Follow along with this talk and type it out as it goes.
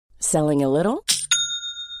Selling a little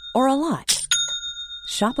or a lot?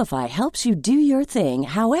 Shopify helps you do your thing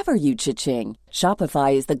however you cha-ching.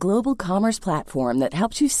 Shopify is the global commerce platform that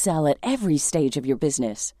helps you sell at every stage of your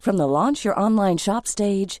business. From the launch your online shop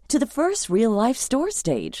stage to the first real-life store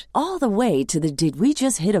stage, all the way to the did we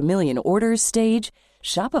just hit a million orders stage.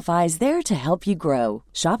 Shopify is there to help you grow.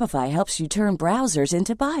 Shopify helps you turn browsers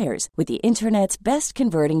into buyers with the internet's best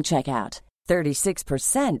converting checkout.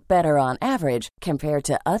 36% better on average compared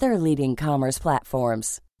to other leading commerce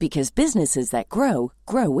platforms. Because businesses that grow,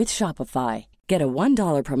 grow with Shopify. Get a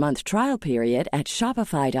 $1 per month trial period at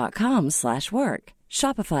shopify.com/work.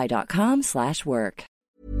 Shopify.com/work.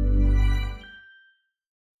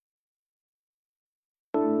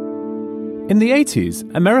 In the 80s,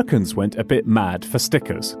 Americans went a bit mad for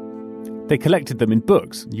stickers. They collected them in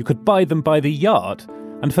books. You could buy them by the yard.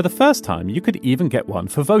 And for the first time, you could even get one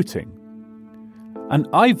for voting. An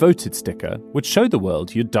I voted sticker would show the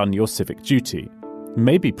world you'd done your civic duty.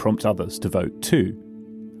 Maybe prompt others to vote too.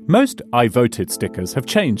 Most I voted stickers have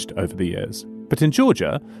changed over the years, but in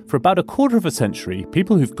Georgia, for about a quarter of a century,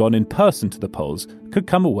 people who've gone in person to the polls could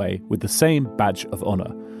come away with the same badge of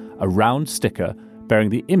honour, a round sticker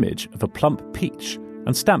bearing the image of a plump peach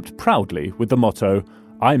and stamped proudly with the motto,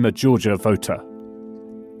 "I'm a Georgia voter."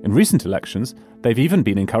 In recent elections, they've even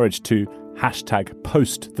been encouraged to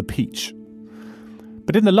 #post the peach.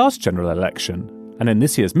 But in the last general election, and in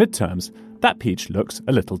this year's midterms, that peach looks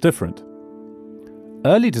a little different.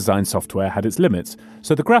 Early design software had its limits,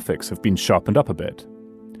 so the graphics have been sharpened up a bit.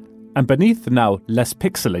 And beneath the now less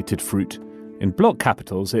pixelated fruit, in block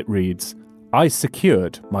capitals it reads, "I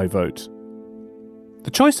secured my vote."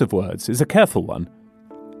 The choice of words is a careful one.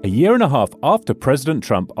 A year and a half after President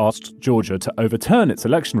Trump asked Georgia to overturn its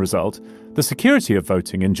election result, the security of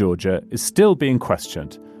voting in Georgia is still being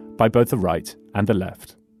questioned by both the right and the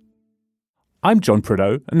left. I'm John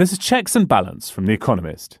Prideaux, and this is Checks and Balance from The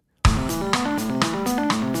Economist.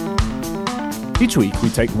 Each week, we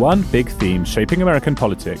take one big theme shaping American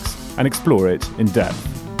politics and explore it in depth.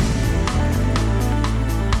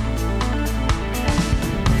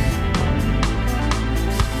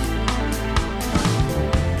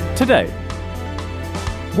 Today,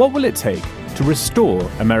 what will it take to restore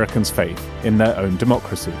Americans' faith in their own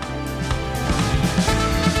democracy?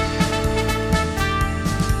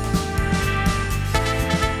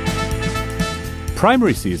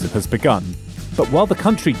 Primary season has begun, but while the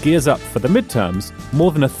country gears up for the midterms,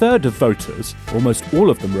 more than a third of voters, almost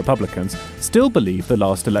all of them Republicans, still believe the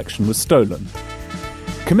last election was stolen.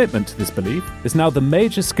 Commitment to this belief is now the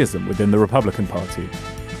major schism within the Republican Party.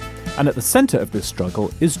 And at the centre of this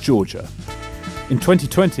struggle is Georgia. In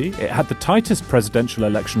 2020, it had the tightest presidential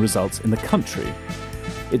election results in the country.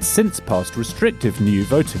 It's since passed restrictive new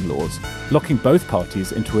voting laws, locking both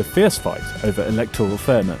parties into a fierce fight over electoral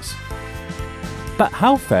fairness. But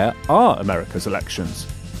how fair are America's elections?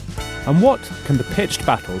 And what can the pitched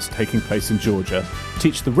battles taking place in Georgia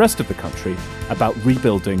teach the rest of the country about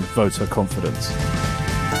rebuilding voter confidence?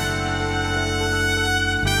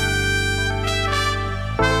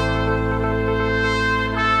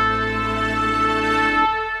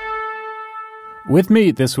 With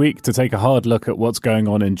me this week to take a hard look at what's going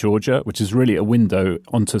on in Georgia, which is really a window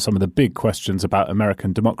onto some of the big questions about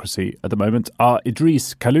American democracy at the moment, are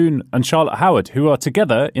Idris Kaloun and Charlotte Howard, who are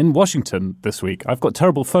together in Washington this week. I've got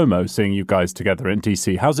terrible FOMO seeing you guys together in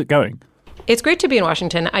DC. How's it going? It's great to be in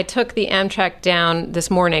Washington. I took the Amtrak down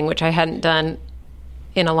this morning, which I hadn't done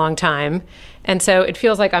in a long time. And so it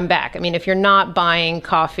feels like I'm back. I mean, if you're not buying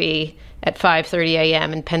coffee at 5:30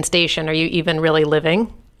 a.m. in Penn Station, are you even really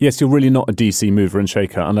living? Yes, you're really not a DC mover and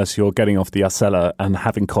shaker unless you're getting off the Acela and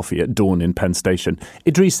having coffee at dawn in Penn Station.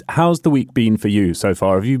 Idris, how's the week been for you so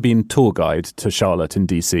far? Have you been tour guide to Charlotte in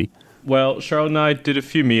DC? Well, Charlotte and I did a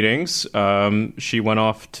few meetings. She went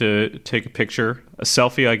off to take a picture, a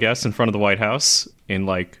selfie, I guess, in front of the White House in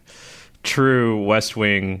like true West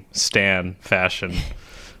Wing Stan fashion.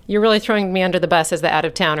 You're really throwing me under the bus as the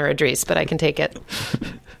out-of-towner, Idris, but I can take it.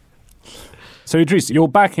 So, Idris, you're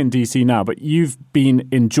back in DC now, but you've been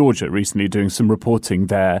in Georgia recently doing some reporting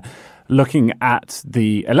there, looking at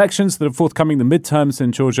the elections that are forthcoming, the midterms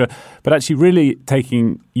in Georgia, but actually really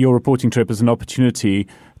taking your reporting trip as an opportunity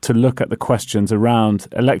to look at the questions around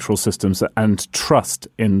electoral systems and trust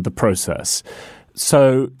in the process.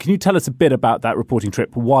 So can you tell us a bit about that reporting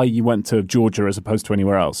trip, why you went to Georgia as opposed to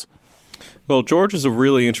anywhere else? Well, Georgia's a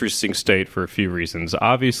really interesting state for a few reasons.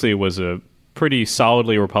 Obviously, it was a pretty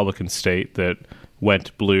solidly Republican state that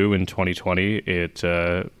went blue in 2020. It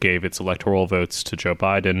gave its electoral votes to Joe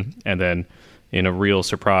Biden, and then in a real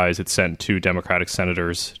surprise, it sent 2 Democratic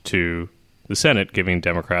senators to the Senate, giving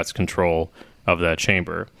Democrats control of that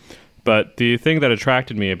chamber. But the thing that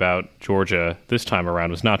attracted me about Georgia this time around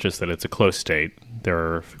was not just that it's a close state. There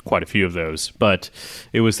are quite a few of those. But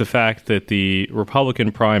it was the fact that the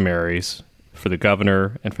Republican primaries for the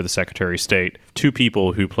governor and for the Secretary of State, two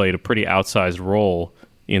people who played a pretty outsized role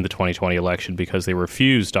in the 2020 election because they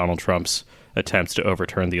refused Donald Trump's attempts to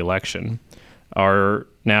overturn the election, are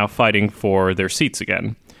now fighting for their seats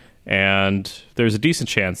again. And there's a decent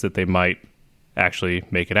chance that they might actually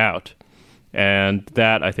make it out. And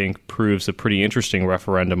that, I think, proves a pretty interesting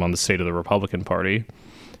referendum on the state of the Republican Party.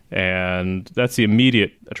 And that's the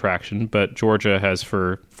immediate attraction. But Georgia has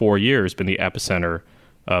for 4 years been the epicenter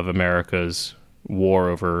of America's war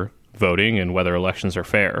over voting and whether elections are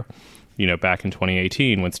fair. You know, back in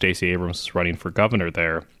 2018, when Stacey Abrams was running for governor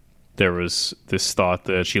there was this thought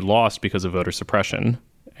that she lost because of voter suppression.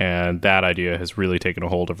 And that idea has really taken a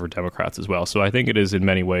hold over Democrats as well. So I think it is in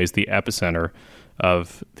many ways the epicenter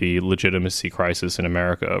of the legitimacy crisis in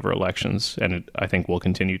America over elections, and it, I think, will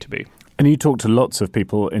continue to be. And you talked to lots of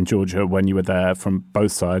people in Georgia when you were there from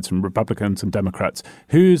both sides, from Republicans and Democrats.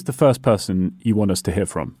 Who's the first person you want us to hear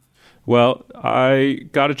from? Well, I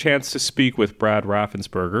got a chance to speak with Brad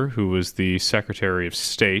Raffensperger, who was the Secretary of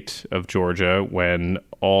State of Georgia when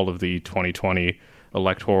all of the 2020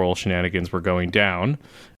 electoral shenanigans were going down.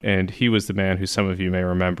 And he was the man who some of you may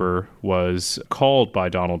remember was called by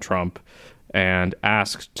Donald Trump and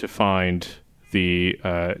asked to find the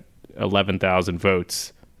 11,000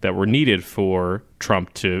 votes that were needed for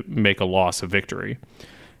Trump to make a loss a victory.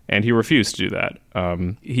 And he refused to do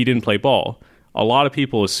that. He didn't play ball. A lot of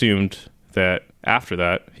people assumed that after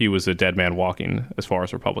that, he was a dead man walking as far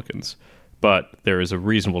as Republicans. But there is a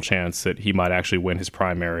reasonable chance that he might actually win his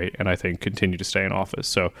primary and I think continue to stay in office.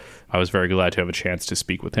 So I was very glad to have a chance to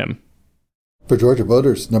speak with him. For Georgia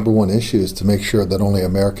voters, number one issue is to make sure that only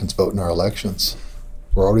Americans vote in our elections.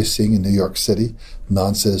 We're already seeing in New York City,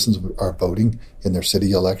 non-citizens are voting in their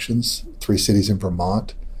city elections. 3 cities in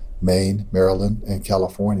Vermont, Maine, Maryland, and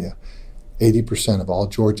California. 80% of all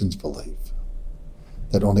Georgians believe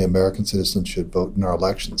that only American citizens should vote in our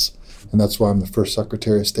elections. And that's why I'm the first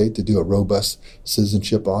Secretary of State to do a robust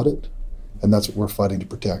citizenship audit. And that's what we're fighting to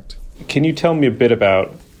protect. Can you tell me a bit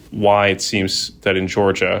about why it seems that in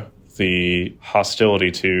Georgia, the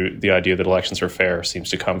hostility to the idea that elections are fair seems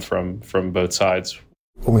to come from both sides?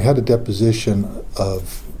 When we had a deposition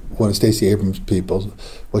of one of Stacey Abrams' people,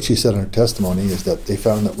 what she said in her testimony is that they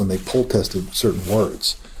found that when they poll tested certain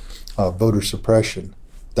words, voter suppression,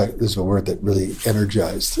 that is a word that really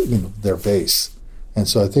energized their base. And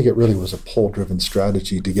so I think it really was a poll-driven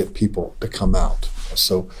strategy to get people to come out.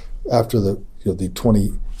 So after the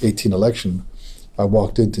 2018 election, I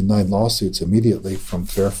walked into 9 lawsuits immediately from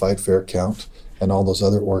Fair Fight, Fair Count, and all those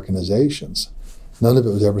other organizations. None of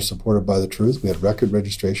it was ever supported by the truth. We had record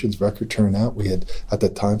registrations, record turnout. We had, at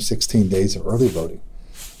that time, 16 days of early voting.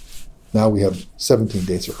 Now we have 17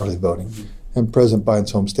 days of early voting. And President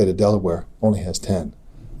Biden's home state of Delaware only has 10.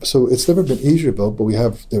 So it's never been easier to vote, but we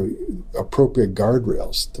have the appropriate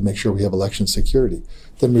guardrails to make sure we have election security.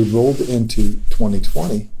 Then we rolled into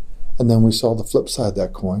 2020, and then we saw the flip side of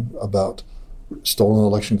that coin about stolen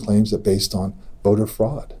election claims that based on voter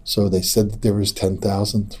fraud. So they said that there was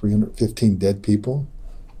 10,315 dead people.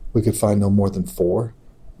 We could find no more than 4.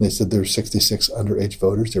 They said there were 66 underage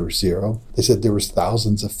voters. There were 0. They said there was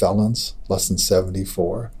thousands of felons, less than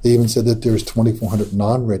 74. They even said that there was 2,400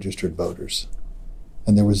 non-registered voters,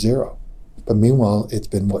 and there was 0. But meanwhile, it's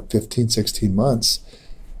been, 15, 16 months,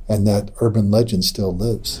 and that urban legend still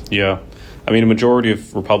lives. Yeah. I mean, a majority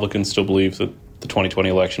of Republicans still believe that the 2020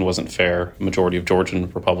 election wasn't fair. A majority of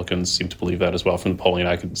Georgian Republicans seem to believe that as well from the polling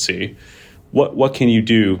I could see. What can you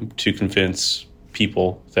do to convince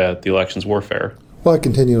people that the elections were fair? Well, I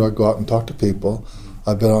continue to go out and talk to people.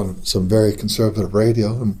 I've been on some very conservative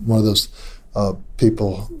radio, and one of those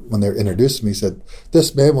people, when they introduced me, said,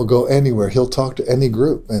 "This man will go anywhere. He'll talk to any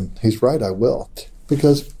group." And he's right, I will.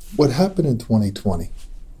 Because what happened in 2020,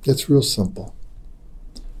 it's real simple.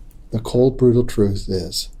 The cold, brutal truth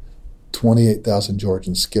is 28,000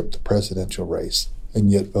 Georgians skipped the presidential race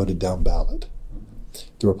and yet voted down ballot.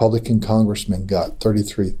 The Republican congressman got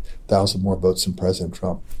 33,000 more votes than President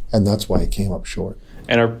Trump, and that's why he came up short.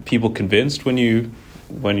 And are people convinced when you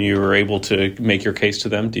were able to make your case to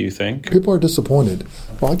them, do you think? People are disappointed.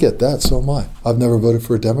 Well, I get that, so am I. I've never voted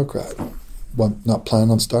for a Democrat. I'm not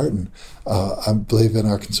planning on starting. I believe in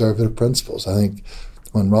our conservative principles. I think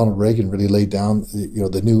when Ronald Reagan really laid down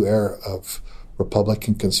the new era of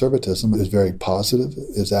Republican conservatism, is very positive,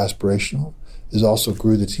 is aspirational, is also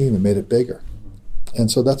grew the team and made it bigger. And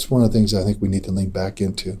so that's one of the things I think we need to lean back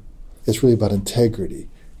into. It's really about integrity,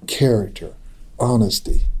 character,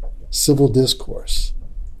 honesty, civil discourse,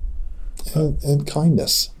 and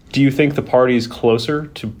kindness. Do you think the party's closer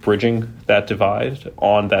to bridging that divide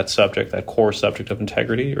on that subject, that core subject of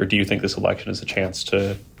integrity? Or do you think this election is a chance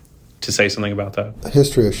to say something about that?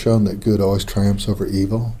 History has shown that good always triumphs over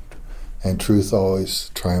evil, and truth always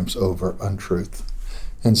triumphs over untruth.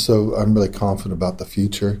 And so I'm really confident about the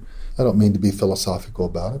future. I don't mean to be philosophical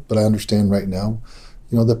about it, but I understand right now,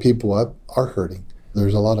 that people are hurting.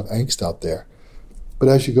 There's a lot of angst out there. But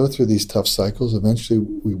as you go through these tough cycles, eventually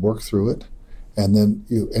we work through it, and then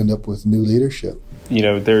you end up with new leadership.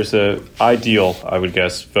 There's a ideal, I would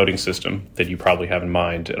guess, voting system that you probably have in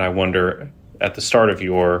mind. And I wonder, at the start of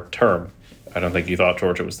your term, I don't think you thought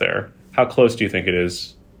Georgia was there. How close do you think it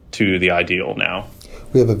is to the ideal now?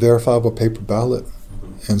 We have a verifiable paper ballot,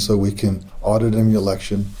 and so we can audit in the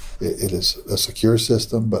election. It is a secure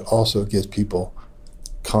system, but also it gives people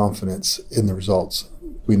confidence in the results.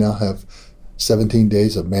 We now have 17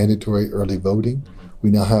 days of mandatory early voting.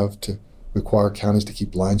 We now have to require counties to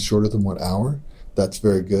keep lines shorter than 1 hour. That's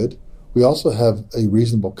very good. We also have a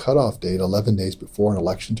reasonable cutoff date, 11 days before an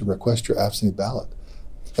election, to request your absentee ballot.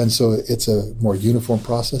 And so it's a more uniform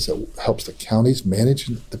process. It helps the counties manage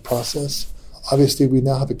the process. Obviously, we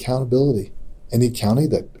now have accountability. Any county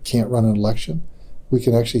that can't run an election, we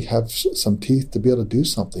can actually have some teeth to be able to do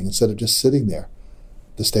something instead of just sitting there.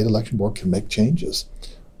 The state election board can make changes.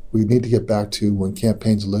 We need to get back to when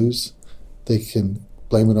campaigns lose, they can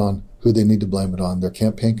blame it on who they need to blame it on, their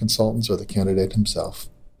campaign consultants or the candidate himself.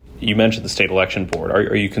 You mentioned the state election board.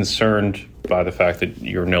 Are you concerned by the fact that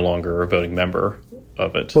you're no longer a voting member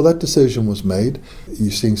of it? Well, that decision was made.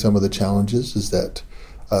 You're seeing some of the challenges is that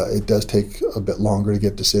it does take a bit longer to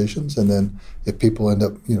get decisions. And then if people end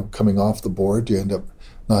up, coming off the board, you end up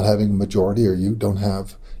not having a majority, or you don't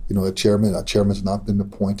have, a chairman. A chairman's not been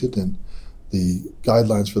appointed, and the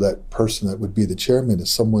guidelines for that person that would be the chairman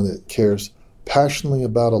is someone that cares passionately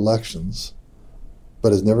about elections,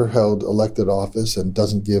 but has never held elected office and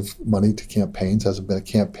doesn't give money to campaigns, hasn't been a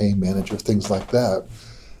campaign manager, things like that.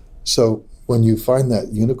 So when you find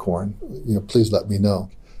that unicorn, please let me know.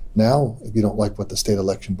 Now, if you don't like what the state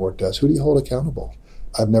election board does, who do you hold accountable?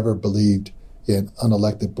 I've never believed in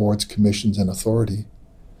unelected boards, commissions, and authority,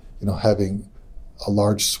 having a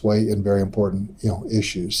large sway in very important,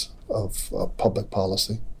 issues of public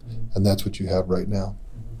policy. And that's what you have right now.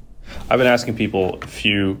 I've been asking people a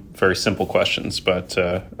few very simple questions, but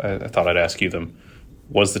I thought I'd ask you them.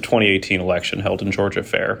 Was the 2018 election held in Georgia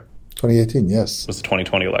fair? 2018, yes. Was the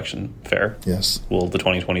 2020 election fair? Yes. Will the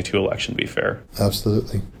 2022 election be fair?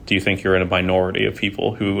 Absolutely. Do you think you're in a minority of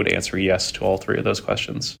people who would answer yes to all three of those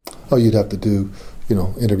questions? Oh, you'd have to do,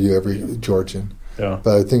 interview every Georgian. Yeah.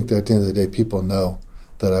 But I think that at the end of the day, people know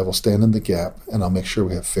that I will stand in the gap and I'll make sure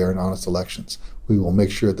we have fair and honest elections. We will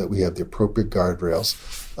make sure that we have the appropriate guardrails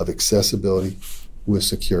of accessibility with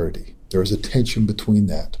security. There is a tension between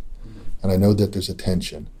that. And I know that there's a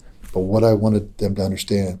tension. But what I wanted them to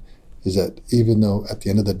understand is that even though at the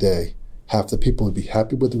end of the day, half the people would be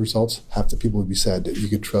happy with the results, half the people would be sad, that you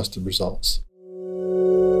could trust the results.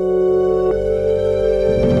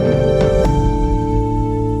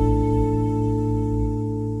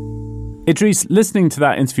 Idris, listening to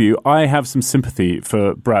that interview, I have some sympathy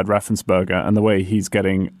for Brad Raffensperger and the way he's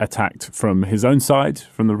getting attacked from his own side,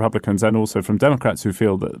 from the Republicans, and also from Democrats who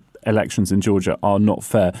feel that elections in Georgia are not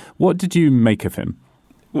fair. What did you make of him?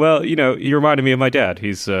 Well, you reminded me of my dad.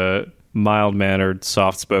 He's a mild-mannered,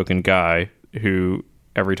 soft-spoken guy who,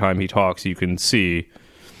 every time he talks, you can see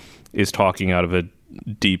is talking out of a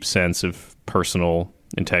deep sense of personal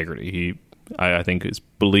integrity. He, I think, is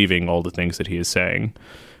believing all the things that he is saying.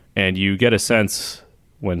 And you get a sense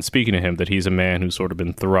when speaking to him that he's a man who's sort of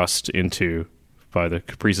been thrust into, by the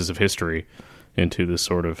caprices of history, into this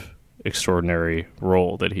sort of extraordinary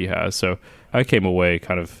role that he has. So I came away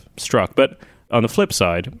kind of struck. But on the flip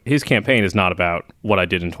side, his campaign is not about what I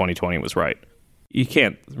did in 2020 was right. You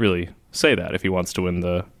can't really say that if he wants to win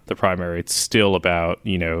the primary. It's still about,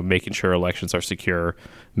 making sure elections are secure,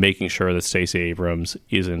 making sure that Stacey Abrams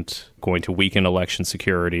isn't going to weaken election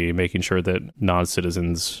security, making sure that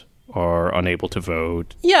non-citizens are unable to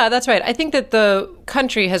vote. Yeah, that's right. I think that the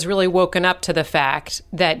country has really woken up to the fact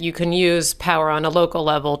that you can use power on a local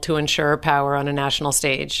level to ensure power on a national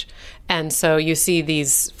stage. And so you see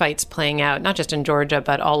these fights playing out, not just in Georgia,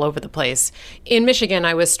 but all over the place. In Michigan,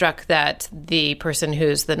 I was struck that the person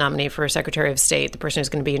who's the nominee for Secretary of State, the person who's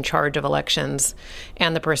going to be in charge of elections,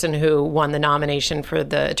 and the person who won the nomination for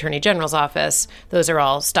the Attorney General's office, those are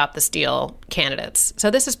all Stop the Steal candidates.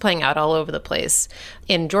 So this is playing out all over the place.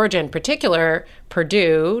 In Georgia in particular,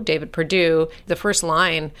 David Perdue, the first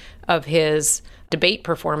line of his debate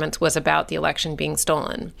performance was about the election being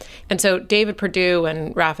stolen. And so David Perdue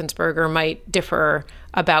and Raffensperger might differ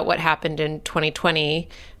about what happened in 2020,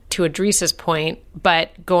 to Idris's point,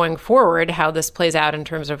 but going forward, how this plays out in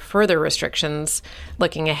terms of further restrictions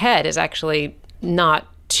looking ahead is actually not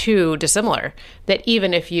too dissimilar. That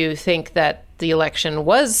even if you think that the election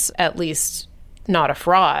was at least not a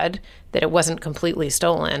fraud, that it wasn't completely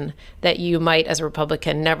stolen, that you might, as a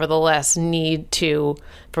Republican, nevertheless need to,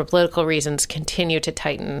 for political reasons, continue to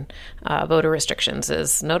tighten voter restrictions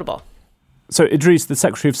is notable. So, Idris, the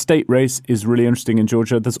Secretary of State race is really interesting in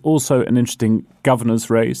Georgia. There's also an interesting governor's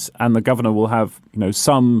race, and the governor will have,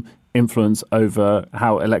 some influence over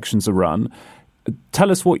how elections are run.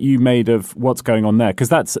 Tell us what you made of what's going on there, because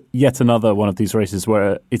that's yet another one of these races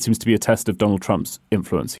where it seems to be a test of Donald Trump's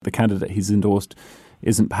influence. The candidate he's endorsed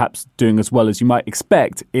isn't perhaps doing as well as you might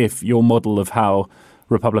expect if your model of how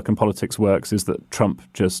Republican politics works is that Trump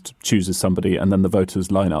just chooses somebody and then the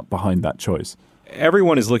voters line up behind that choice.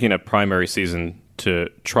 Everyone is looking at primary season to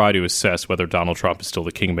try to assess whether Donald Trump is still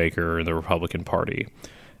the kingmaker in the Republican Party.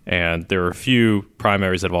 And there are a few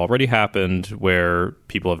primaries that have already happened where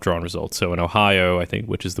people have drawn results. So in Ohio, I think,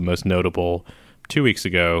 which is the most notable, 2 weeks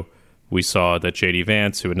ago, we saw that J.D.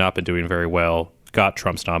 Vance, who had not been doing very well, got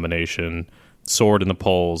Trump's nomination, soared in the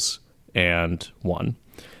polls, and won.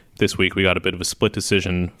 This week, we got a bit of a split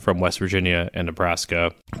decision from West Virginia and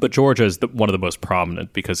Nebraska. But Georgia is one of the most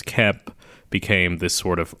prominent because Kemp became this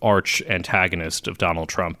sort of arch antagonist of Donald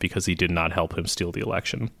Trump because he did not help him steal the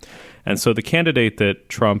election. And so the candidate that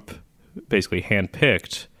Trump basically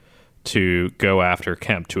handpicked to go after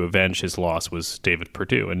Kemp to avenge his loss was David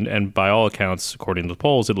Perdue. And by all accounts, according to the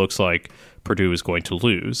polls, it looks like Perdue is going to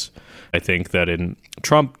lose. I think that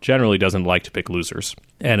Trump generally doesn't like to pick losers.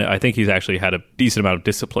 And I think he's actually had a decent amount of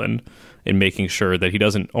discipline in making sure that he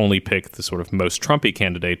doesn't only pick the sort of most Trumpy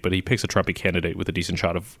candidate, but he picks a Trumpy candidate with a decent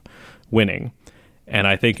shot of winning. And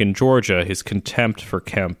I think in Georgia, his contempt for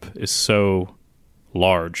Kemp is so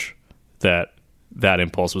large that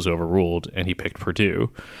impulse was overruled and he picked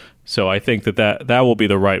Perdue. So I think that will be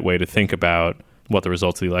the right way to think about what the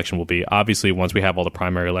results of the election will be. Obviously, once we have all the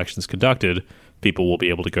primary elections conducted, people will be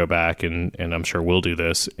able to go back, and I'm sure we'll do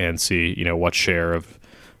this, and see what share of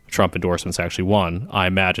Trump endorsements actually won. I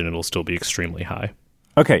imagine it'll still be extremely high.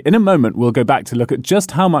 Okay, in a moment, we'll go back to look at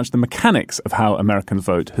just how much the mechanics of how Americans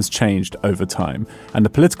vote has changed over time and the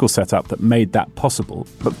political setup that made that possible.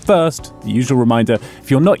 But first, the usual reminder,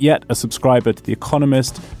 if you're not yet a subscriber to The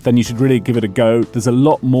Economist, then you should really give it a go. There's a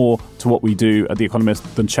lot more to what we do at The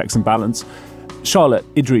Economist than checks and balance. Charlotte,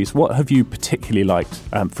 Idris, what have you particularly liked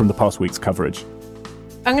from the past week's coverage?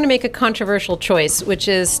 I'm going to make a controversial choice, which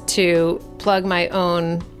is to plug my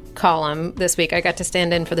own column this week. I got to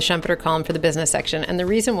stand in for the Schumpeter column for the business section. And the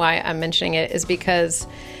reason why I'm mentioning it is because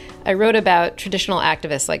I wrote about traditional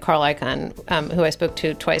activists like Carl Icahn, who I spoke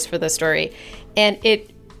to twice for the story. And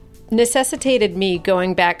it necessitated me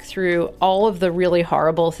going back through all of the really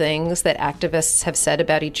horrible things that activists have said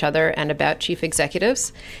about each other and about chief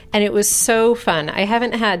executives. And it was so fun. I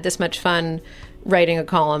haven't had this much fun writing a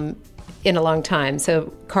column in a long time.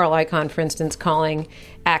 So Carl Icahn, for instance, calling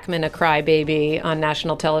Ackman a crybaby on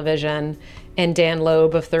national television, and Dan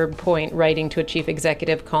Loeb of Third Point writing to a chief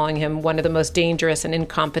executive calling him one of the most dangerous and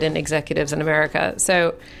incompetent executives in America.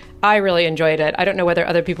 So I really enjoyed it. I don't know whether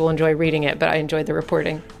other people enjoy reading it, but I enjoyed the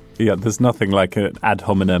reporting. Yeah, there's nothing like an ad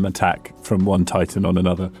hominem attack from one titan on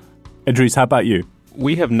another. Idris, how about you?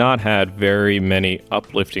 We have not had very many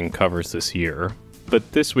uplifting covers this year,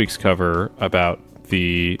 but this week's cover about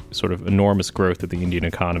the sort of enormous growth that the Indian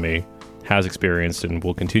economy has experienced and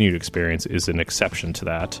will continue to experience is an exception to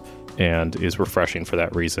that and is refreshing for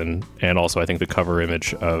that reason. And also, I think the cover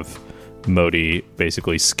image of Modi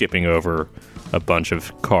basically skipping over a bunch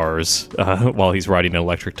of cars while he's riding an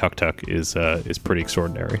electric tuk-tuk is pretty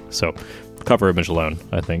extraordinary. So cover image alone,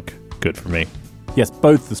 I think, good for me. Yes,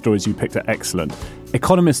 both the stories you picked are excellent.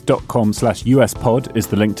 Economist.com/USpod is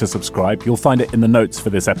the link to subscribe. You'll find it in the notes for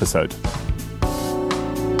this episode.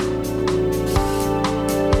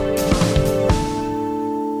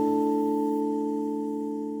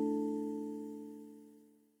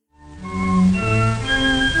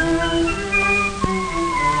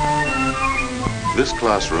 This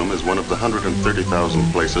classroom is one of the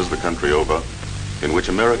 130,000 places the country over in which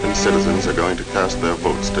American citizens are going to cast their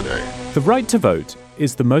votes today. The right to vote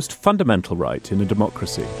is the most fundamental right in a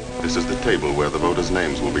democracy. This is the table where the voters'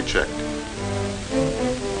 names will be checked.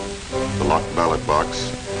 The locked ballot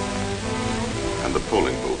box and the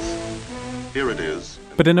polling booth. Here it is.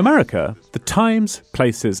 But in America, the times,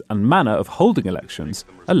 places, and manner of holding elections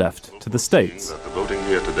are left to the states. That the voting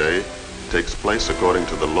here today takes place according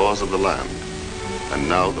to the laws of the land. And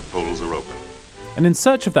now the polls are open. And in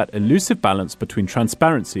search of that elusive balance between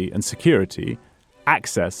transparency and security,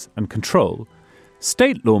 access and control,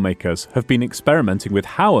 state lawmakers have been experimenting with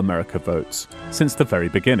how America votes since the very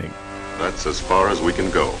beginning. That's as far as we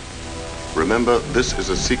can go. Remember, this is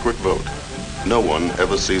a secret vote. No one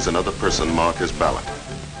ever sees another person mark his ballot.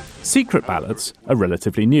 Secret ballots are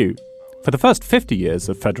relatively new. For the first 50 years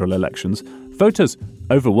of federal elections, voters,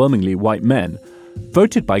 overwhelmingly white men,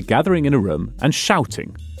 voted by gathering in a room and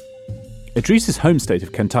shouting. Idris's home state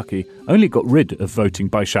of Kentucky only got rid of voting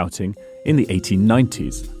by shouting in the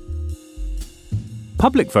 1890s.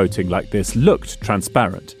 Public voting like this looked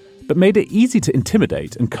transparent, but made it easy to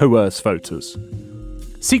intimidate and coerce voters.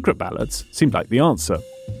 Secret ballots seemed like the answer.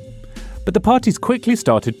 But the parties quickly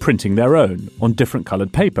started printing their own on different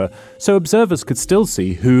coloured paper so observers could still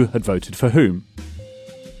see who had voted for whom.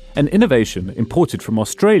 An innovation imported from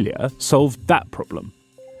Australia solved that problem.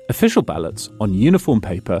 Official ballots on uniform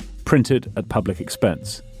paper printed at public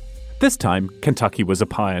expense. This time, Kentucky was a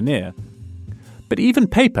pioneer. But even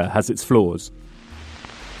paper has its flaws.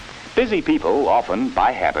 Busy people often,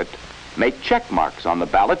 by habit, make check marks on the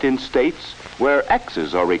ballot in states where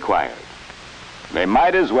X's are required. They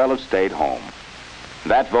might as well have stayed home.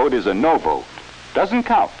 That vote is a no vote. Doesn't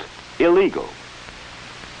count. Illegal.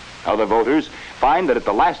 Other voters find that at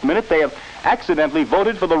the last minute they have accidentally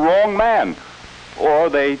voted for the wrong man, or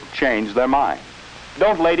they change their mind.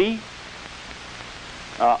 Don't, lady?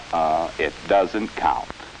 It doesn't count.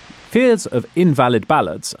 Fears of invalid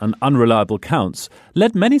ballots and unreliable counts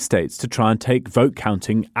led many states to try and take vote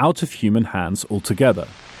counting out of human hands altogether.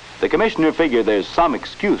 The commissioner figured there's some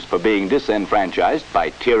excuse for being disenfranchised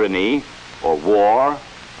by tyranny or war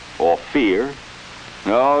or fear.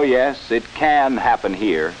 Oh, yes, it can happen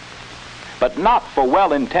here. But not for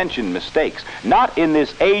well-intentioned mistakes. Not in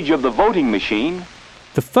this age of the voting machine.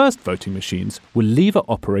 The first voting machines were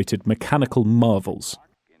lever-operated mechanical marvels.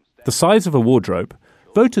 The size of a wardrobe,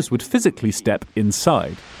 voters would physically step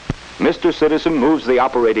inside. Mr. Citizen moves the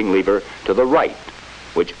operating lever to the right,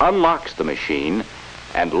 which unlocks the machine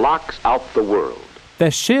and locks out the world.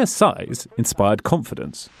 Their sheer size inspired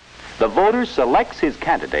confidence. The voter selects his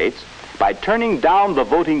candidates by turning down the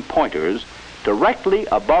voting pointers directly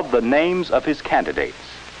above the names of his candidates.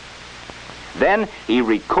 Then he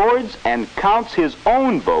records and counts his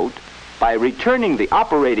own vote by returning the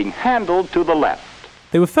operating handle to the left.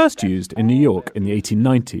 They were first used in New York in the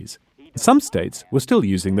 1890s. Some states were still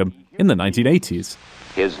using them in the 1980s.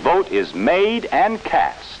 His vote is made and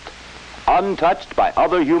cast, untouched by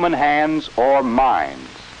other human hands or minds.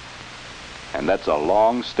 And that's a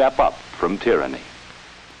long step up from tyranny.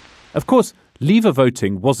 Of course, lever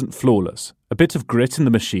voting wasn't flawless. A bit of grit in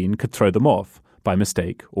the machine could throw them off, by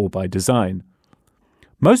mistake or by design.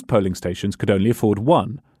 Most polling stations could only afford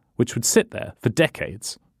one, which would sit there for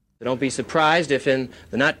decades. Don't be surprised if in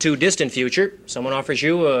the not-too-distant future, someone offers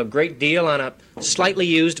you a great deal on a slightly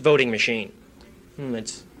used voting machine.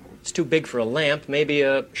 It's too big for a lamp, maybe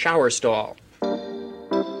a shower stall.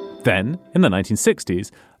 Then, in the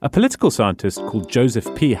 1960s, a political scientist called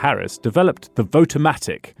Joseph P. Harris developed the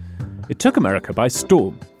Votomatic. It took America by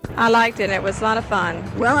storm. I liked it. It was a lot of fun.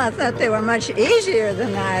 Well, I thought they were much easier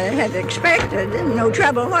than I had expected. No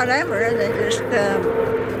trouble whatever. They just,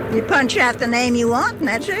 you punch out the name you want and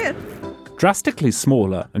that's it. Drastically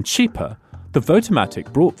smaller and cheaper, the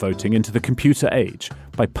Votomatic brought voting into the computer age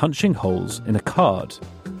by punching holes in a card.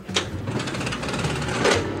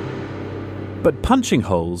 But punching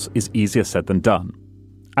holes is easier said than done,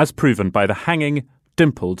 as proven by the hanging,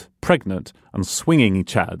 dimpled, pregnant and swinging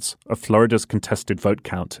chads of Florida's contested vote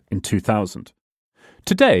count in 2000.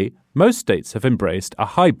 Today, most states have embraced a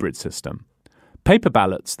hybrid system. Paper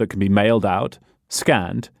ballots that can be mailed out,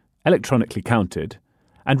 scanned, electronically counted,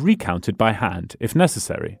 and recounted by hand if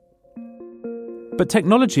necessary. But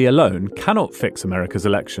technology alone cannot fix America's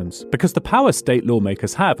elections because the power state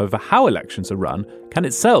lawmakers have over how elections are run can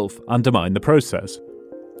itself undermine the process.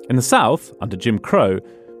 In the South, under Jim Crow,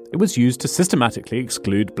 it was used to systematically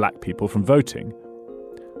exclude black people from voting.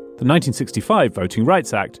 The 1965 Voting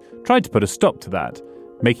Rights Act tried to put a stop to that,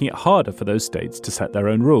 making it harder for those states to set their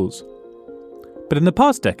own rules. But in the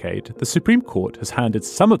past decade, the Supreme Court has handed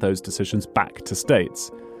some of those decisions back to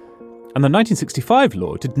states. And the 1965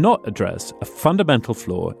 law did not address a fundamental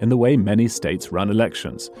flaw in the way many states run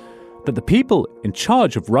elections, that the people in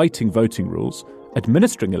charge of writing voting rules,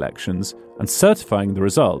 administering elections, and certifying the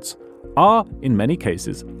results are, in many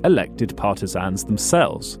cases, elected partisans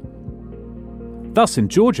themselves. Thus, in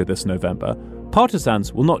Georgia this November,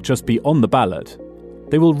 partisans will not just be on the ballot,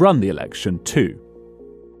 they will run the election too.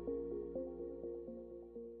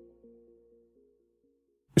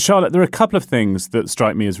 Charlotte, there are a couple of things that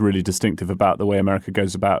strike me as really distinctive about the way America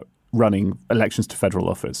goes about running elections to federal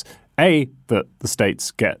office. A, that the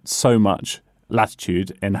states get so much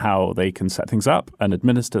latitude in how they can set things up and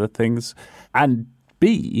administer things. And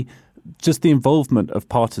B, just the involvement of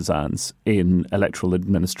partisans in electoral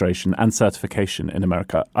administration and certification in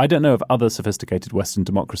America. I don't know of other sophisticated Western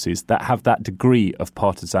democracies that have that degree of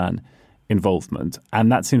partisan involvement.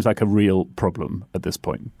 And that seems like a real problem at this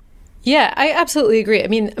point. Yeah, I absolutely agree. I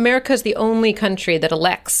mean, America is the only country that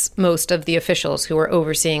elects most of the officials who are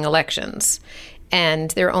overseeing elections. And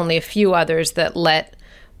there are only a few others that let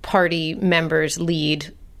party members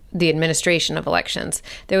lead the administration of elections.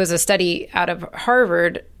 There was a study out of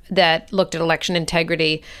Harvard that looked at election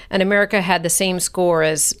integrity, and America had the same score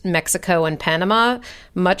as Mexico and Panama,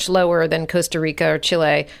 much lower than Costa Rica or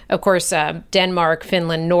Chile. Of course, Denmark,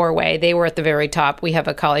 Finland, Norway, they were at the very top. We have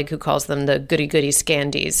a colleague who calls them the goody-goody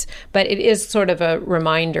Scandies. But it is sort of a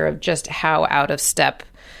reminder of just how out of step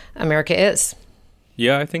America is.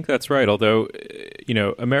 Yeah, I think that's right. Although,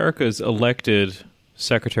 America's elected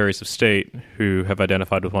secretaries of state who have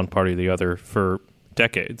identified with one party or the other for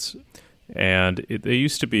decades. And they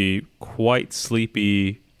used to be quite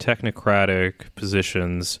sleepy, technocratic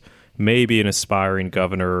positions. Maybe an aspiring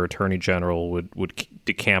governor or attorney general would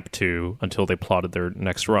decamp to until they plotted their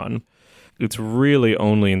next run. It's really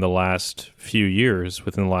only in the last few years,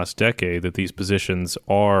 within the last decade, that these positions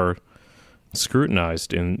are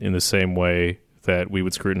scrutinized in the same way that we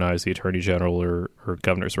would scrutinize the attorney general or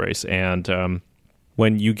governor's race. And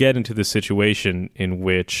when you get into the situation in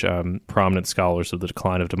which prominent scholars of the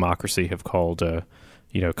decline of democracy have called,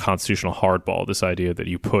 constitutional hardball, this idea that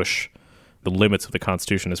you push the limits of the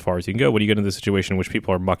Constitution as far as you can go, when you get into the situation in which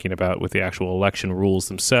people are mucking about with the actual election rules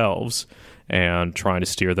themselves and trying to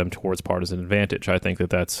steer them towards partisan advantage, I think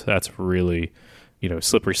that's really,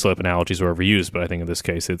 slippery slope analogies are overused, but I think in this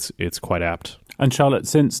case it's quite apt. And Charlotte,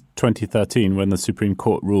 since 2013, when the Supreme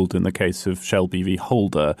Court ruled in the case of Shelby v.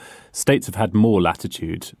 Holder, states have had more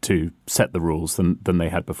latitude to set the rules than they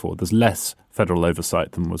had before. There's less federal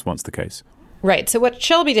oversight than was once the case. Right. So what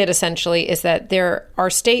Shelby did essentially is that there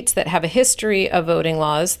are states that have a history of voting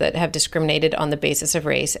laws that have discriminated on the basis of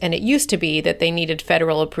race. And it used to be that they needed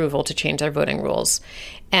federal approval to change their voting rules.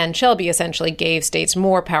 And Shelby essentially gave states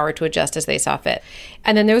more power to adjust as they saw fit.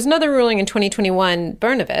 And then there was another ruling in 2021,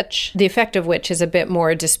 Brnovich, the effect of which is a bit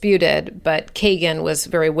more disputed. But Kagan was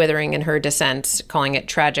very withering in her dissent, calling it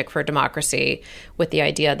tragic for democracy, with the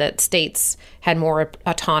idea that states had more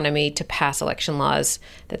autonomy to pass election laws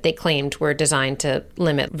that they claimed were designed to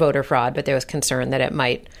limit voter fraud. But there was concern that it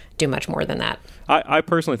might do much more than that. I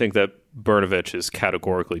personally think that Brnovich is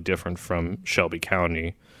categorically different from Shelby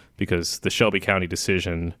County, because the Shelby County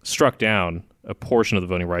decision struck down a portion of the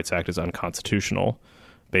Voting Rights Act as unconstitutional,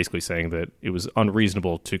 basically saying that it was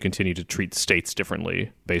unreasonable to continue to treat states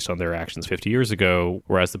differently based on their actions 50 years ago,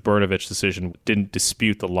 whereas the Brnovich decision didn't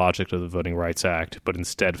dispute the logic of the Voting Rights Act, but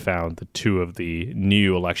instead found that two of the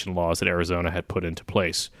new election laws that Arizona had put into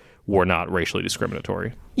place were not racially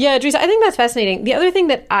discriminatory. Yeah, Dries, I think that's fascinating. The other thing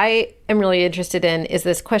that I am really interested in is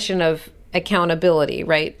this question of accountability,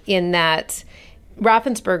 right? In that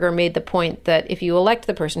Raffensperger made the point that if you elect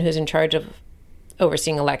the person who's in charge of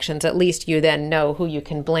overseeing elections, at least you then know who you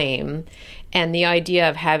can blame. And the idea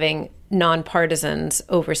of having nonpartisans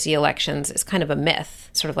oversee elections is kind of a myth,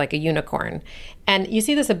 sort of like a unicorn. And you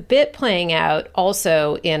see this a bit playing out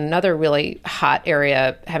also in another really hot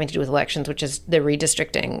area having to do with elections, which is the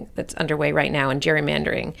redistricting that's underway right now and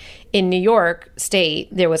gerrymandering. In New York State,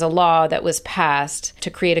 there was a law that was passed to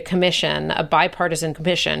create a commission, a bipartisan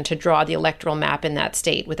commission, to draw the electoral map in that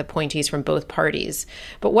state with appointees from both parties.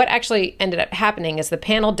 But what actually ended up happening is the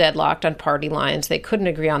panel deadlocked on party lines. They couldn't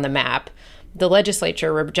agree on the map. The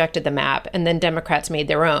legislature rejected the map, and then Democrats made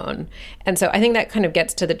their own. And so I think that kind of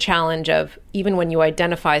gets to the challenge of, even when you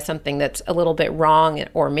identify something that's a little bit wrong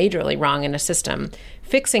or majorly wrong in a system,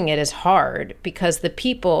 fixing it is hard because the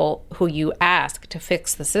people who you ask to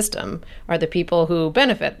fix the system are the people who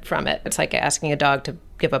benefit from it. It's like asking a dog to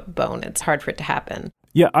give up a bone. It's hard for it to happen.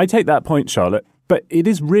 Yeah, I take that point, Charlotte. But it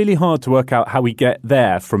is really hard to work out how we get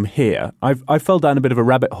there from here. I fell down a bit of a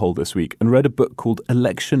rabbit hole this week and read a book called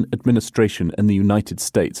Election Administration in the United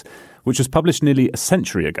States, which was published nearly a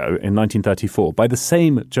century ago in 1934 by the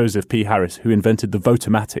same Joseph P. Harris who invented the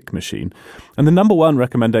Votomatic machine. And the number one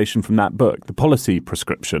recommendation from that book, the policy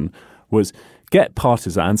prescription, was get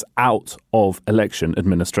partisans out of election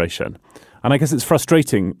administration. And I guess it's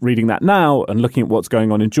frustrating reading that now and looking at what's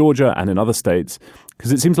going on in Georgia and in other states,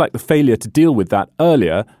 because it seems like the failure to deal with that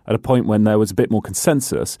earlier, at a point when there was a bit more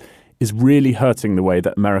consensus, is really hurting the way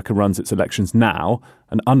that America runs its elections now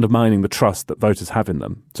and undermining the trust that voters have in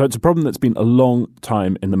them. So it's a problem that's been a long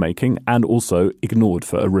time in the making and also ignored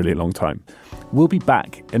for a really long time. We'll be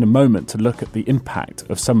back in a moment to look at the impact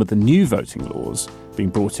of some of the new voting laws being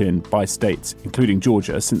brought in by states, including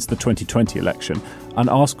Georgia, since the 2020 election, and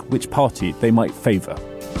ask which party they might favour.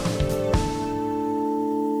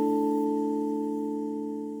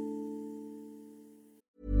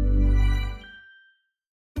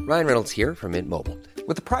 Ryan Reynolds here from Mint Mobile.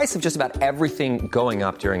 With the price of just about everything going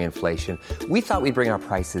up during inflation, we thought we'd bring our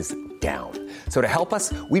prices down. So to help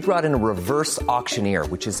us, we brought in a reverse auctioneer,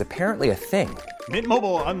 which is apparently a thing. Mint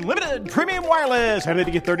Mobile Unlimited Premium Wireless. How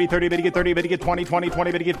to get 30, 30, how to get 30, how to get 20, 20,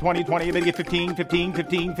 20, how to get 20, 20, how to get 15, 15,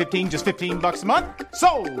 15, 15, just $15 a month?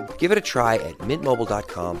 Sold! Give it a try at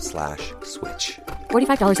mintmobile.com/switch.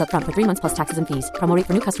 $45 up front for 3 months plus taxes and fees. Promo rate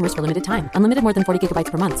for new customers for limited time. Unlimited more than 40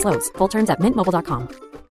 gigabytes per month. Slows full terms at mintmobile.com.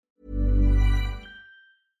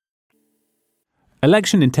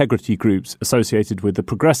 Election integrity groups associated with the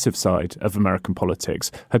progressive side of American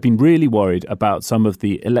politics have been really worried about some of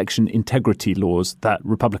the election integrity laws that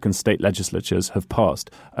Republican state legislatures have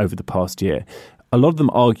passed over the past year. A lot of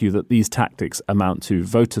them argue that these tactics amount to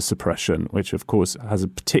voter suppression, which of course has a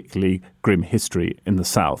particularly grim history in the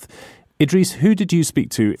South. Idris, who did you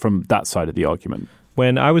speak to from that side of the argument?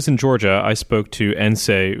 When I was in Georgia, I spoke to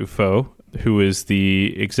Nsé Ufo, who is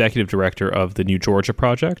the executive director of the New Georgia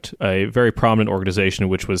Project, a very prominent organization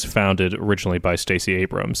which was founded originally by Stacey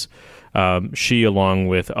Abrams. She, along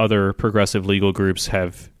with other progressive legal groups,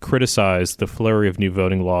 have criticized the flurry of new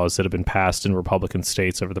voting laws that have been passed in Republican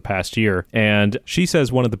states over the past year. And she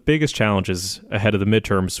says one of the biggest challenges ahead of the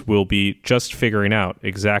midterms will be just figuring out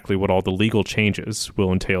exactly what all the legal changes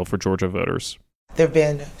will entail for Georgia voters. There have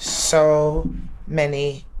been so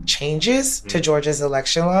many changes to Georgia's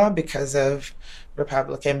election law because of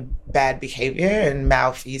Republican bad behavior and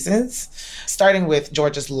malfeasance, starting with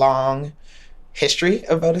Georgia's long history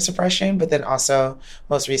of voter suppression, but then also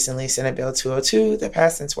most recently Senate Bill 202 that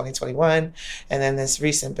passed in 2021, and then this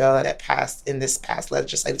recent bill that passed in this past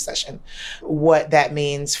legislative session. What that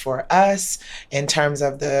means for us in terms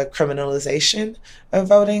of the criminalization of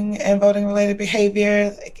voting and voting-related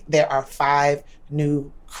behavior, there are 5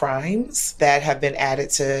 new crimes that have been added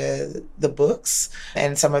to the books,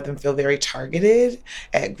 and some of them feel very targeted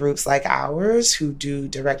at groups like ours who do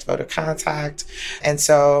direct voter contact. And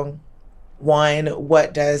so, one,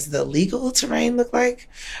 what does the legal terrain look like?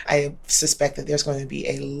 I suspect that there's going to be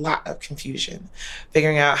a lot of confusion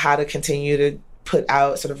figuring out how to continue to put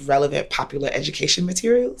out sort of relevant popular education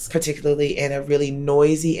materials, particularly in a really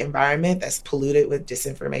noisy environment that's polluted with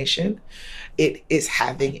disinformation. It is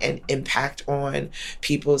having an impact on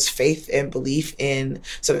people's faith and belief in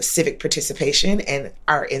sort of civic participation and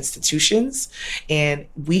our institutions. And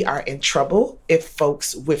we are in trouble if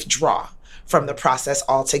folks withdraw from the process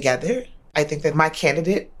altogether. I think that my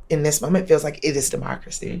candidate in this moment feels like it is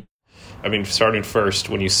democracy. I mean, starting first,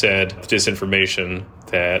 when you said disinformation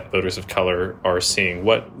that voters of color are seeing,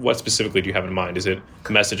 what specifically do you have in mind? Is it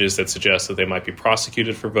messages that suggest that they might be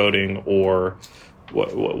prosecuted for voting, or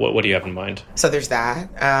what do you have in mind? So there's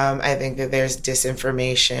that. I think that there's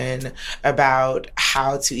disinformation about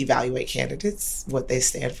how to evaluate candidates, what they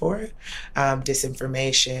stand for,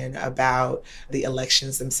 disinformation about the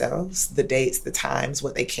elections themselves, the dates, the times,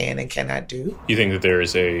 what they can and cannot do. You think that there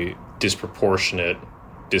is a disproportionate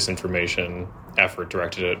disinformation effort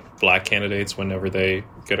directed at Black candidates whenever they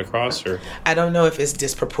get across? Or I don't know if it's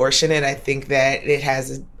disproportionate. I think that it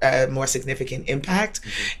has a more significant impact,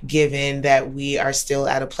 given that we are still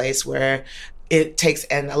at a place where it takes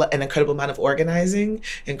an incredible amount of organizing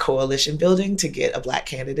and coalition building to get a Black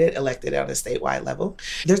candidate elected on a statewide level.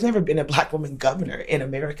 There's never been a Black woman governor in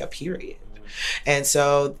America, period. And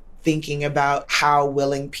so thinking about how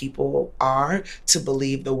willing people are to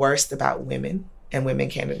believe the worst about women and women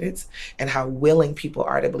candidates, and how willing people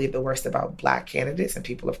are to believe the worst about Black candidates and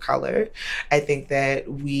people of color, I think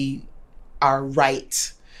that we are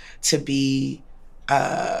right to be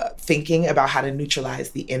thinking about how to neutralize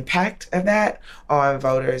the impact of that on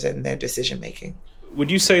voters and their decision making.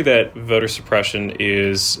 Would you say that voter suppression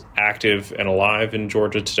is active and alive in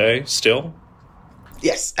Georgia today still?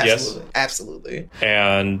 Yes, absolutely. Yes? Absolutely.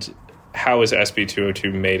 And how has SB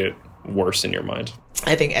 202 made it worse in your mind?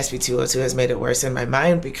 I think SB 202 has made it worse in my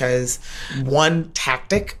mind because one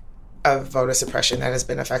tactic of voter suppression that has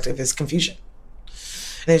been effective is confusion.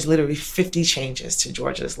 There's literally 50 changes to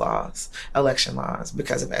Georgia's laws, election laws,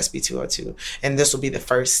 because of SB 202. And this will be the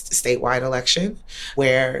first statewide election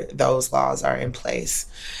where those laws are in place.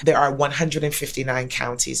 There are 159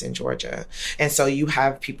 counties in Georgia. And so you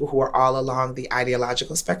have people who are all along the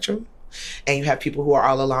ideological spectrum, and you have people who are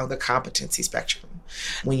all along the competency spectrum.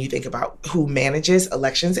 When you think about who manages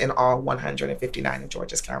elections in all 159 of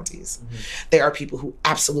Georgia's counties, there are people who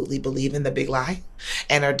absolutely believe in the big lie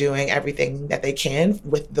and are doing everything that they can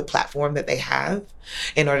with the platform that they have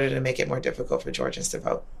in order to make it more difficult for Georgians to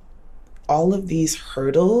vote. All of these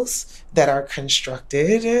hurdles that are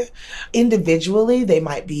constructed, individually, they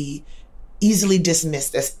might be easily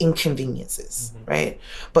dismissed as inconveniences, right?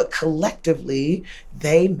 But collectively,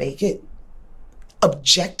 they make it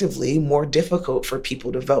objectively more difficult for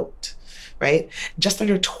people to vote, right? Just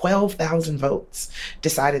under 12,000 votes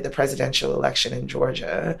decided the presidential election in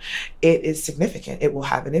Georgia. It is significant. It will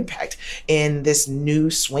have an impact in this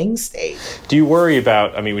new swing state. Do you worry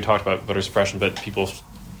about, I mean, we talked about voter suppression, but people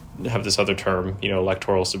have this other term,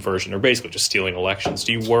 electoral subversion, or basically just stealing elections.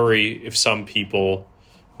 Do you worry if some people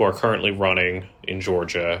who are currently running in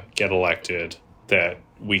Georgia get elected, that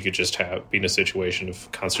we could just be in a situation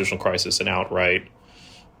of constitutional crisis and outright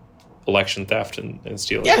election theft and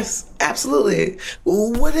stealing? Yes, absolutely.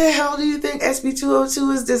 What the hell do you think SB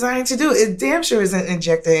 202 is designed to do? It damn sure isn't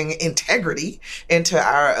injecting integrity into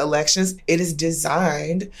our elections. It is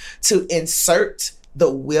designed to insert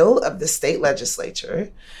the will of the state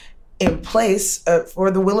legislature in place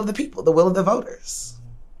for the will of the people, the will of the voters,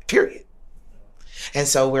 period. And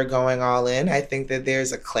so we're going all in. I think that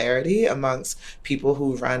there's a clarity amongst people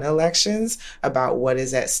who run elections about what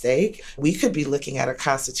is at stake. We could be looking at a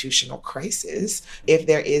constitutional crisis if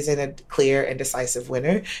there isn't a clear and decisive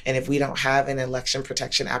winner, and if we don't have an election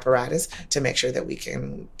protection apparatus to make sure that we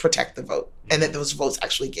can protect the vote and that those votes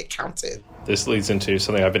actually get counted. This leads into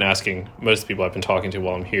something I've been asking most of the people I've been talking to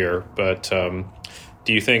while I'm here, but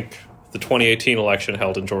do you think the 2018 election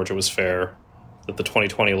held in Georgia was fair, that the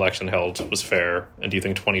 2020 election held was fair, and do you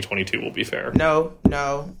think 2022 will be fair? No.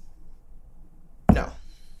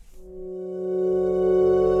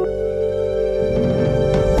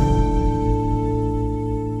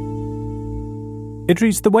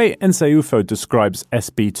 Idris, the way Ensayufo describes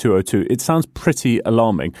SB 202, it sounds pretty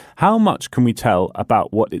alarming. How much can we tell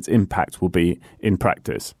about what its impact will be in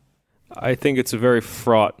practice? I think it's a very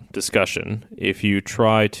fraught discussion. If you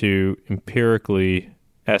try to empirically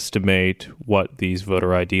estimate what these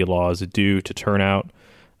voter ID laws do to turnout,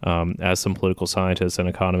 as some political scientists and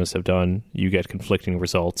economists have done, you get conflicting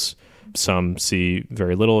results. Some see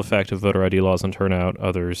very little effect of voter ID laws on turnout.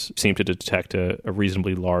 Others seem to detect a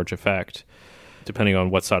reasonably large effect. Depending on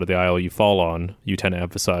what side of the aisle you fall on, you tend to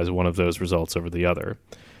emphasize one of those results over the other.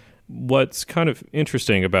 What's kind of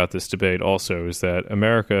interesting about this debate also is that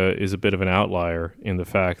America is a bit of an outlier in the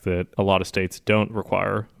fact that a lot of states don't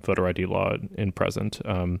require voter ID law in present.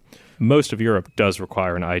 Most of Europe does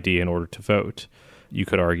require an ID in order to vote. You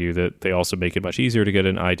could argue that they also make it much easier to get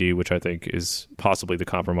an ID, which I think is possibly the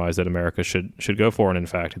compromise that America should go for. And in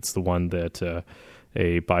fact, it's the one that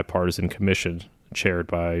a bipartisan commission chaired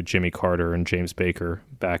by Jimmy Carter and James Baker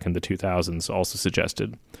back in the 2000s also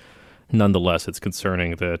suggested. Nonetheless, it's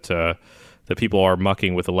concerning that people are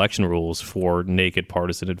mucking with election rules for naked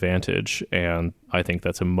partisan advantage, and I think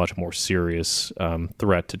that's a much more serious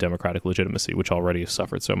threat to democratic legitimacy, which already has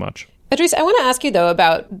suffered so much. Idris, I want to ask you, though,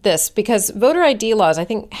 about this, because voter ID laws, I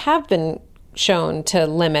think, have been shown to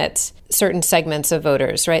limit certain segments of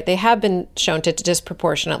voters, right? They have been shown to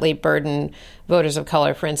disproportionately burden voters of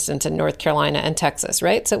color, for instance, in North Carolina and Texas,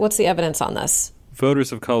 right? So what's the evidence on this?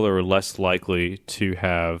 Voters of color are less likely to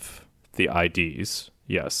have the IDs,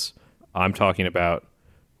 yes. I'm talking about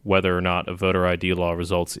whether or not a voter ID law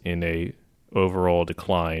results in a overall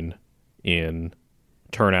decline in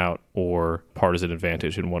turnout or partisan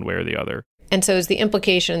advantage in one way or the other. And so is the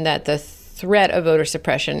implication that the threat of voter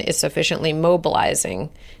suppression is sufficiently mobilizing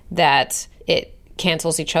that it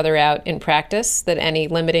cancels each other out in practice, that any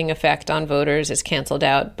limiting effect on voters is canceled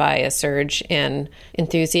out by a surge in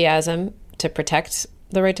enthusiasm to protect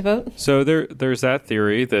the right to vote? So there's that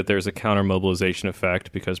theory that there's a counter-mobilization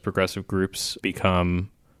effect because progressive groups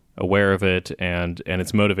become aware of it and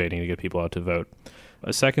it's motivating to get people out to vote.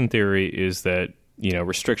 A second theory is that,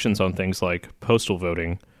 restrictions on things like postal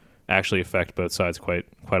voting actually affect both sides quite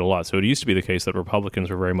a lot. So it used to be the case that Republicans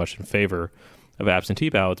were very much in favor of absentee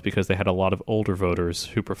ballots because they had a lot of older voters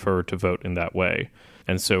who preferred to vote in that way.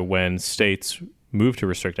 And so when states move to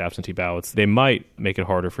restrict absentee ballots, they might make it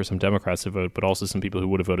harder for some Democrats to vote, but also some people who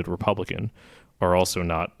would have voted Republican are also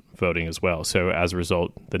not voting as well. So as a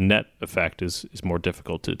result, the net effect is more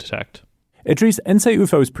difficult to detect. Idris, Nsé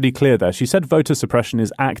Ufo was pretty clear there. She said voter suppression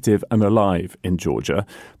is active and alive in Georgia.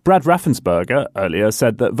 Brad Raffensperger earlier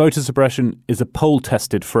said that voter suppression is a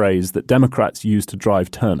poll-tested phrase that Democrats use to drive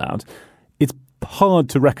turnout. It's hard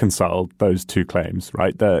to reconcile those two claims,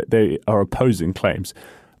 right? They are opposing claims.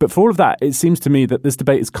 But for all of that, it seems to me that this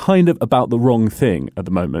debate is kind of about the wrong thing at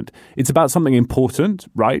the moment. It's about something important,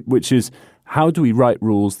 right, which is how do we write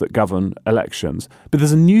rules that govern elections? But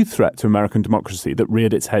there's a new threat to American democracy that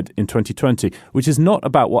reared its head in 2020, which is not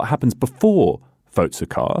about what happens before votes are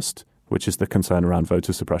cast, which is the concern around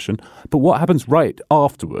voter suppression, but what happens right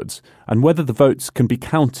afterwards and whether the votes can be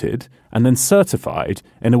counted and then certified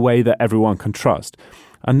in a way that everyone can trust.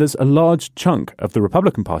 And there's a large chunk of the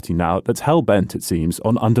Republican Party now that's hell-bent, it seems,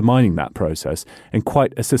 on undermining that process in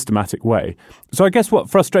quite a systematic way. So I guess what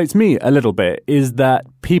frustrates me a little bit is that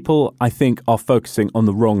people, I think, are focusing on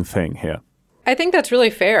the wrong thing here. I think that's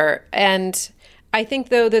really fair. And I think,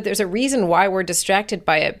 though, that there's a reason why we're distracted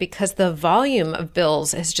by it, because the volume of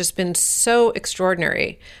bills has just been so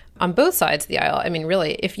extraordinary on both sides of the aisle. I mean,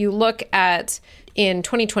 really, if you look at in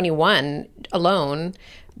 2021 alone,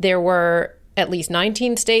 there were at least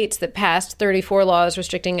 19 states that passed 34 laws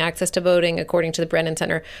restricting access to voting, according to the Brennan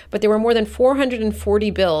Center. But there were more than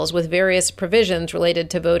 440 bills with various provisions related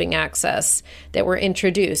to voting access that were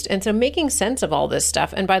introduced. And so making sense of all this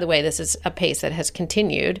stuff, and by the way, this is a pace that has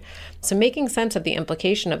continued. So making sense of the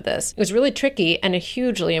implication of this was really tricky and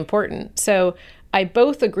hugely important. So I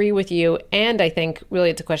both agree with you, and I think really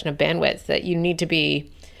it's a question of bandwidth, that you need to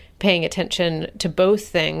be paying attention to both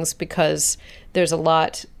things because there's a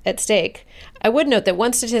lot at stake. I would note that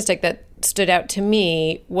one statistic that stood out to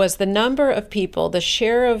me was the number of people, the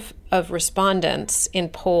share of respondents in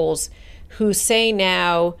polls who say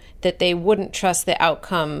now that they wouldn't trust the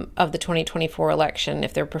outcome of the 2024 election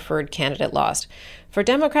if their preferred candidate lost. For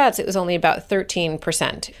Democrats, it was only about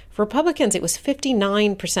 13%. For Republicans, it was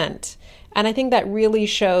 59%. And I think that really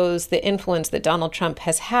shows the influence that Donald Trump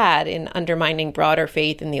has had in undermining broader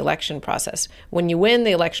faith in the election process. When you win,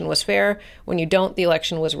 the election was fair. When you don't, the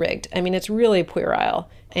election was rigged. I mean, it's really puerile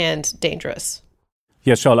and dangerous.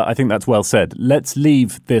 Yes, Charlotte, I think that's well said. Let's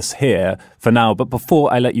leave this here for now. But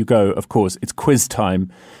before I let you go, of course, it's quiz time.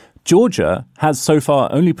 Georgia has so far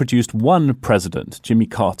only produced one president, Jimmy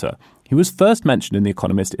Carter. He was first mentioned in The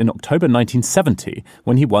Economist in October 1970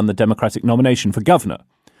 when he won the Democratic nomination for governor.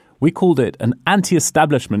 We called it an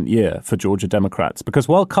anti-establishment year for Georgia Democrats because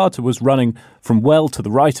while Carter was running from well to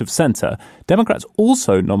the right of centre, Democrats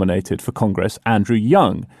also nominated for Congress Andrew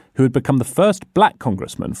Young, who had become the first black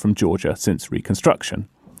congressman from Georgia since Reconstruction.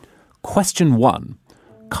 Question 1.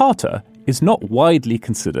 Carter is not widely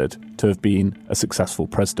considered to have been a successful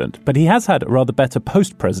president, but he has had a rather better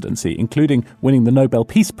post-presidency, including winning the Nobel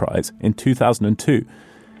Peace Prize in 2002.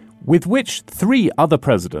 With which 3 other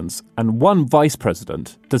presidents and 1 vice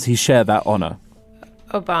president does he share that honor?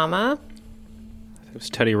 Obama. It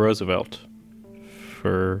was Teddy Roosevelt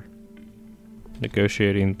for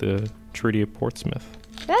negotiating the Treaty of Portsmouth.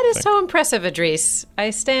 That is so impressive, Idris.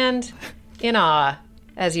 I stand in awe,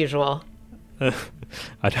 as usual.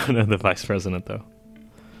 I don't know the vice president, though.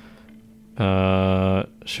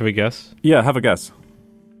 Should we guess? Yeah, have a guess.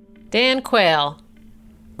 Dan Quayle.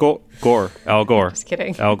 Gore. Al Gore. Just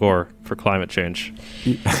kidding. Al Gore for climate change.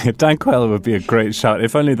 Dan Quayle would be a great shout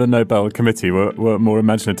if only the Nobel Committee were more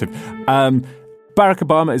imaginative. Barack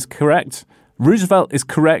Obama is correct. Roosevelt is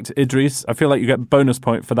correct, Idris. I feel like you get a bonus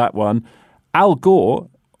point for that one. Al Gore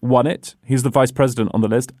won it. He's the vice president on the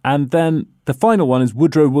list. And then the final one is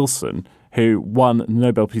Woodrow Wilson, who won the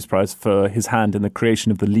Nobel Peace Prize for his hand in the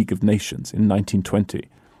creation of the League of Nations in 1920.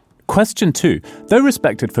 Question 2. Though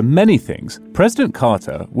respected for many things, President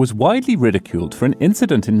Carter was widely ridiculed for an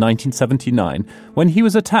incident in 1979 when he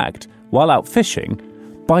was attacked while out fishing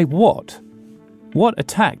by what? What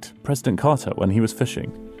attacked President Carter when he was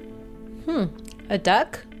fishing? A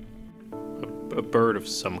duck? A bird of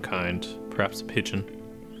some kind, perhaps a pigeon.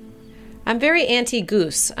 I'm very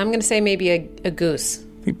anti-goose. I'm going to say maybe a goose.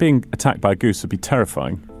 I think being attacked by a goose would be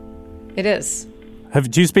terrifying. It is.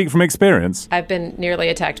 Do you speak from experience? I've been nearly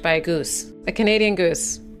attacked by a goose. A Canadian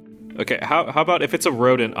goose. Okay, how about if it's a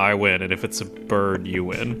rodent, I win, and if it's a bird, you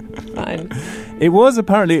win? Fine. It was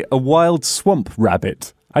apparently a wild swamp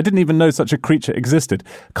rabbit. I didn't even know such a creature existed.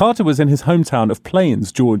 Carter was in his hometown of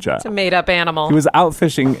Plains, Georgia. It's a made-up animal. He was out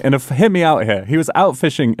fishing hear me out here. He was out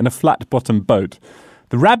fishing in a flat-bottomed boat.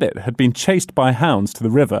 The rabbit had been chased by hounds to the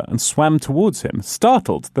river and swam towards him.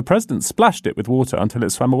 Startled, the president splashed it with water until it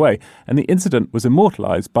swam away, and the incident was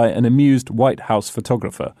immortalized by an amused White House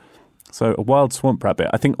photographer. So a wild swamp rabbit.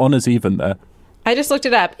 I think honor's even there. I just looked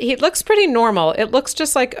it up. He looks pretty normal. It looks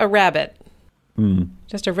just like a rabbit.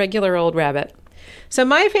 Just a regular old rabbit. So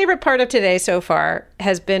my favorite part of today so far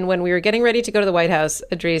has been when we were getting ready to go to the White House,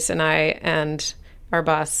 Idris and I and our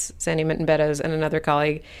boss, Zanny Minton-Beddoes, and another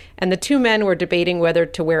colleague, and the two men were debating whether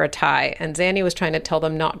to wear a tie, and Zanny was trying to tell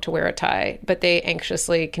them not to wear a tie, but they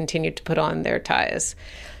anxiously continued to put on their ties.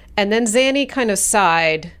 And then Zanny kind of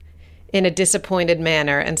sighed in a disappointed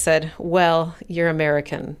manner and said, "Well, you're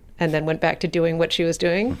American," and then went back to doing what she was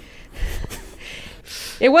doing.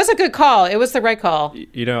 It was a good call. It was the right call.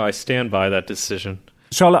 I stand by that decision.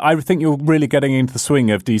 Charlotte, I think you're really getting into the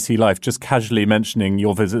swing of DC life, just casually mentioning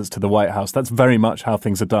your visits to the White House. That's very much how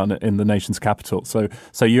things are done in the nation's capital. So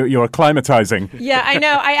you're acclimatizing. Yeah, I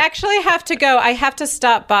know. I actually have to go. I have to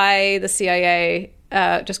stop by the CIA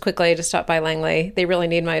just quickly to stop by Langley. They really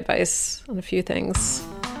need my advice on a few things.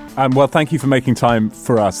 Well, thank you for making time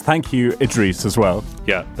for us. Thank you, Idris, as well.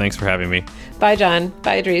 Yeah, thanks for having me. Bye, John.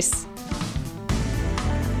 Bye, Idris.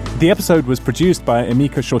 The episode was produced by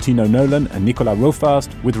Emika Shortino-Nolan and Nicola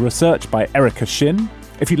Rofast, with research by Erica Shin.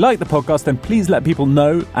 If you like the podcast, then please let people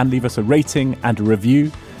know and leave us a rating and a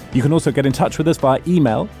review. You can also get in touch with us via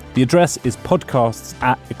email. The address is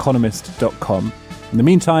podcasts@economist.com. In the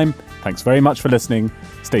meantime, thanks very much for listening.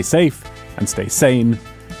 Stay safe and stay sane.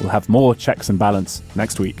 We'll have more Checks and Balance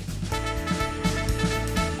next week.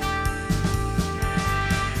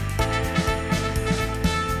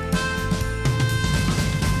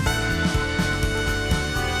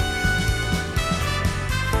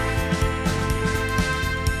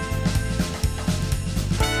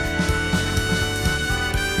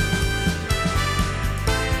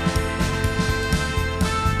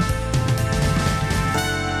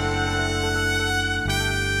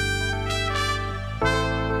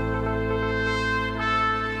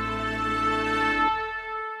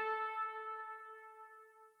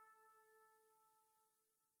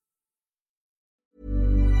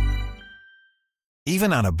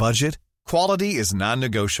 Even on a budget, quality is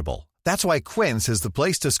non-negotiable. That's why Quince is the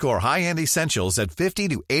place to score high-end essentials at 50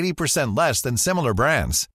 to 80% less than similar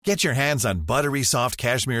brands. Get your hands on buttery soft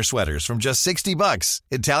cashmere sweaters from just $60,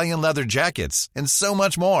 Italian leather jackets, and so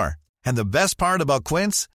much more. And the best part about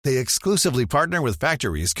Quince, they exclusively partner with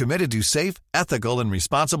factories committed to safe, ethical, and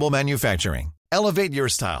responsible manufacturing. Elevate your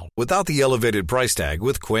style without the elevated price tag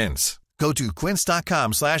with Quince. Go to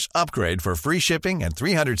quince.com/upgrade for free shipping and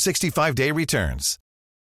 365-day returns.